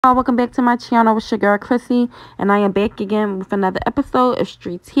Welcome back to my channel with your girl Chrissy, and I am back again with another episode of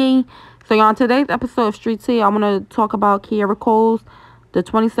Street Tea. So y'all, in today's episode of Street Tea, I want to talk about Kierra Coles, the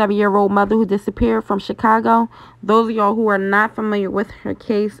 27-year-old mother who disappeared from Chicago. Those of y'all who are not familiar with her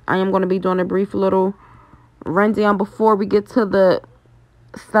case, I am going to be doing a brief little rundown before we get to the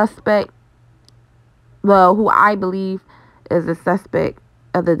suspect, well, who I believe is the suspect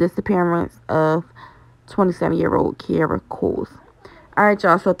of the disappearance of 27-year-old Kierra Coles. Alright,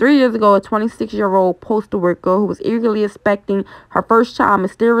 y'all. So 3 years ago, a 26-year-old postal worker who was eagerly expecting her first child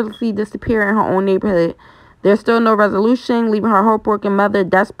mysteriously disappeared in her own neighborhood. There's still no resolution, leaving her heartbroken mother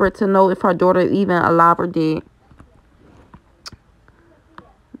desperate to know if her daughter is even alive or dead.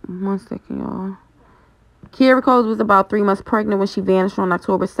 1 second, y'all. Kierra Coles was about 3 months pregnant when she vanished on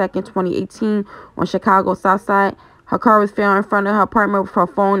October 2nd, 2018 on Chicago's South Side. Her car was found in front of her apartment with her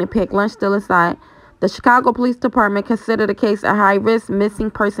phone and packed lunch still inside. The Chicago Police Department considered the case a high-risk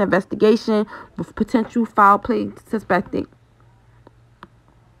missing person investigation with potential foul play suspected.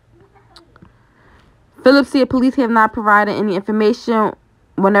 Phillips said police have not provided any information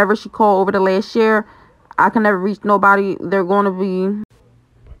whenever she called over the last year. I can never reach nobody. They're going to be...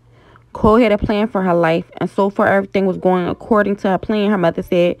 Cole had a plan for her life, and so far everything was going according to her plan, her mother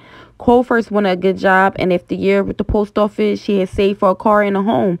said. Cole first wanted a good job, and after a year with the post office, she had saved for a car and a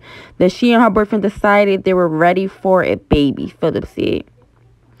home. Then she and her boyfriend decided they were ready for a baby, Phillips said.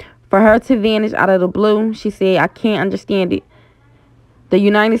 For her to vanish out of the blue, she said, I can't understand it. The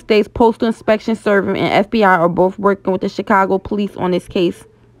United States Postal Inspection Service and FBI are both working with the Chicago police on this case.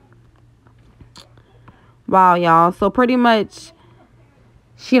 Wow, y'all. So pretty much...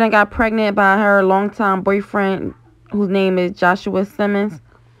 she done got pregnant by her longtime boyfriend, whose name is Joshua Simmons,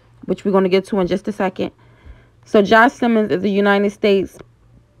 which we're going to get to in just a second. So Josh Simmons is a United States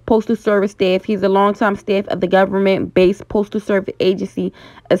Postal Service staff. He's a longtime staff of the government-based Postal Service agency.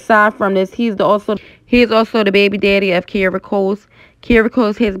 Aside from this, he is also the baby daddy of Kierra Coles. Kierra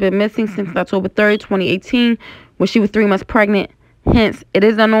Coles has been missing since October 3rd, 2018, when she was 3 months pregnant. Hence, it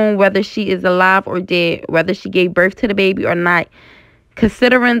is unknown whether she is alive or dead, whether she gave birth to the baby or not.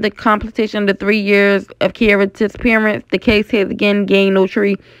 Considering the completion of the 3 years of Kierra's disappearance, the case has again gained no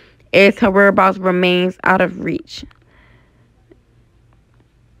tree as her whereabouts remains out of reach.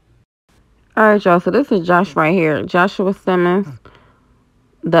 Alright, y'all. So this is Josh right here. Joshua Simmons,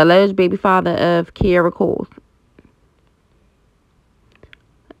 the alleged baby father of Kierra Coles.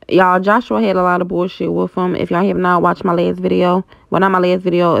 Y'all, Joshua had a lot of bullshit with him. If y'all have not watched my last video, well, not my last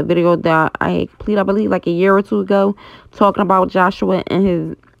video, a video that I had completed, I believe, like a year or two ago, talking about Joshua and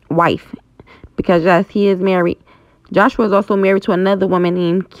his wife. Because, yes, he is married. Joshua is also married to another woman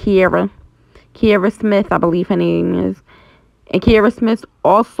named Kierra. Kierra Smith, I believe her name is. And Kierra Smith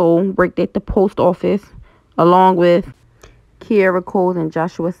also worked at the post office, along with Kierra Coles and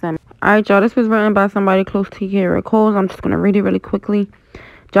Joshua Simmons. Alright, y'all, this was written by somebody close to Kierra Coles. I'm just going to read it really quickly.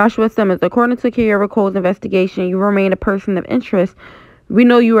 Joshua Simmons, according to Kierra Coles' investigation, you remain a person of interest. We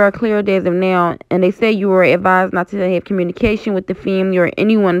know you are cleared as of now, and they say you were advised not to have communication with the family or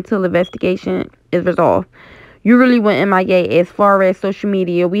anyone until the investigation is resolved. You really went MIA. As far as social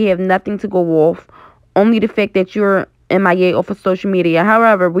media, we have nothing to go off, only the fact that you're MIA off of social media.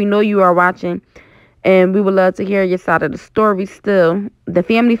 However, we know you are watching, and we would love to hear your side of the story still. The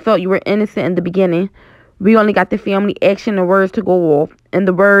family felt you were innocent in the beginning. We only got the family action and words to go off. And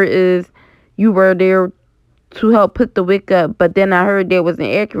the word is you were there to help put the wick up. But then I heard that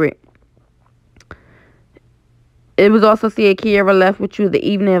wasn't accurate. It was also said Kierra left with you the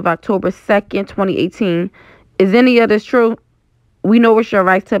evening of October 2nd, 2018. Is any of this true? We know it's your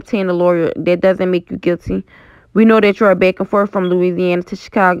right to obtain a lawyer. That doesn't make you guilty. We know that you are back and forth from Louisiana to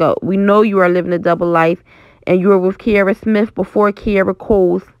Chicago. We know you are living a double life. And you were with Kierra Smith before Kierra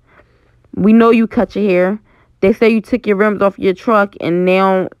Coles. We know you cut your hair. They say you took your rims off your truck and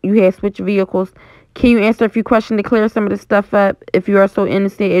now you have switched vehicles. Can you answer a few questions to clear some of this stuff up if you are so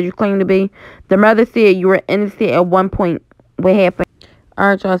innocent as you claim to be? The mother said you were innocent at one point. What happened?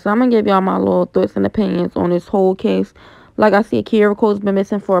 Alright, y'all. So I'm going to give y'all my little thoughts and opinions on this whole case. Like I said, Kierra Coles has been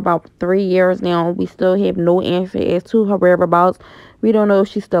missing for about 3 years now. We still have no answer as to her whereabouts. We don't know if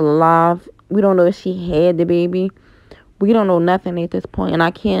she's still alive. We don't know if she had the baby. We don't know nothing at this point, and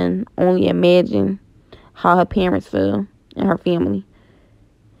I can only imagine how her parents feel and her family.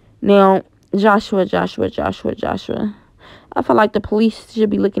 Now, Joshua. I feel like the police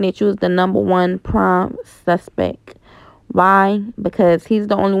should be looking at you as the #1 prime suspect. Why? Because he's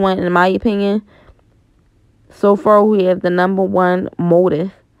the only one, in my opinion, so far who has the #1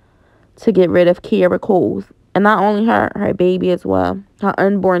 motive to get rid of Kierra Coles. And not only her baby as well, her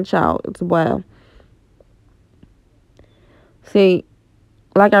unborn child as well. See,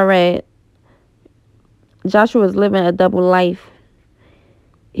 like I read, Joshua was living a double life.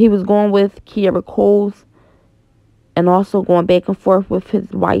 He was going with Kierra Coles and also going back and forth with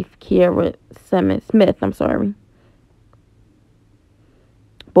his wife, Kierra Smith. I'm sorry.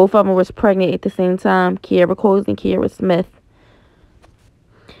 Both of them was pregnant at the same time, Kierra Coles and Kierra Smith.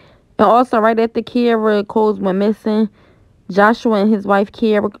 And also, right after Kierra Coles went missing, Joshua and his wife,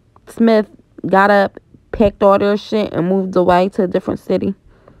 Kierra Smith, got up, packed all their shit, and moved away to a different city.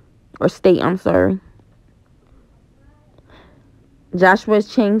 Or state, I'm sorry. Joshua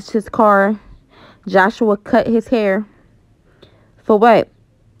changed his car. Joshua cut his hair. For what?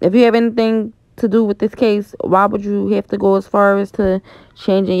 If you have anything to do with this case, why would you have to go as far as to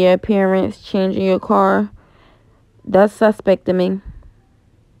changing your appearance, changing your car? That's suspect to me.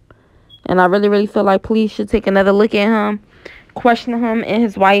 And I really, really feel like police should take another look at him, question him and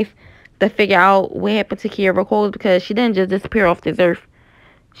his wife to figure out what happened to Kierra Coles, because she didn't just disappear off this earth.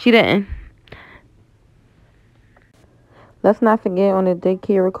 She didn't. Let's not forget, on the day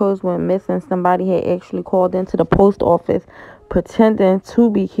Kierra Coles went missing, somebody had actually called into the post office pretending to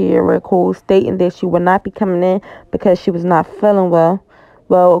be Kierra Coles, stating that she would not be coming in because she was not feeling well.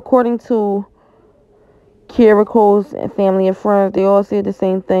 Well, according to Kierra Coles and family and friends, they all said the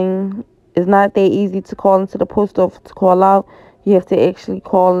same thing. It's not that easy to call into the post office to call out. You have to actually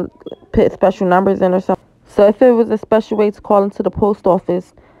call, put special numbers in or something. So if it was a special way to call into the post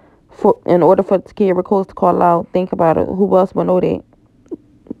office in order for Kierra Coles to call out, think about it. Who else would know that?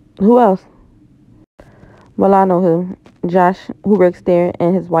 Who else? Well, I know who. Josh, who works there,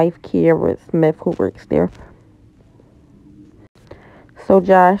 and his wife, Kierra Smith, who works there. So,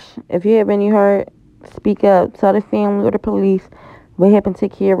 Josh, if you have any hurt, speak up. Tell the family or the police what happened to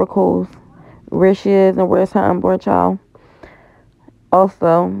Kierra Coles, where she is, and where's her unborn child.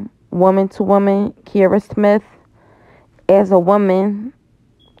 Also, woman to woman, Kierra Smith, as a woman,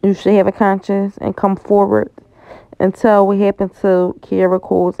 you should have a conscience and come forward and tell what happened to Kierra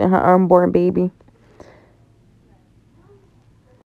Coles and her unborn baby.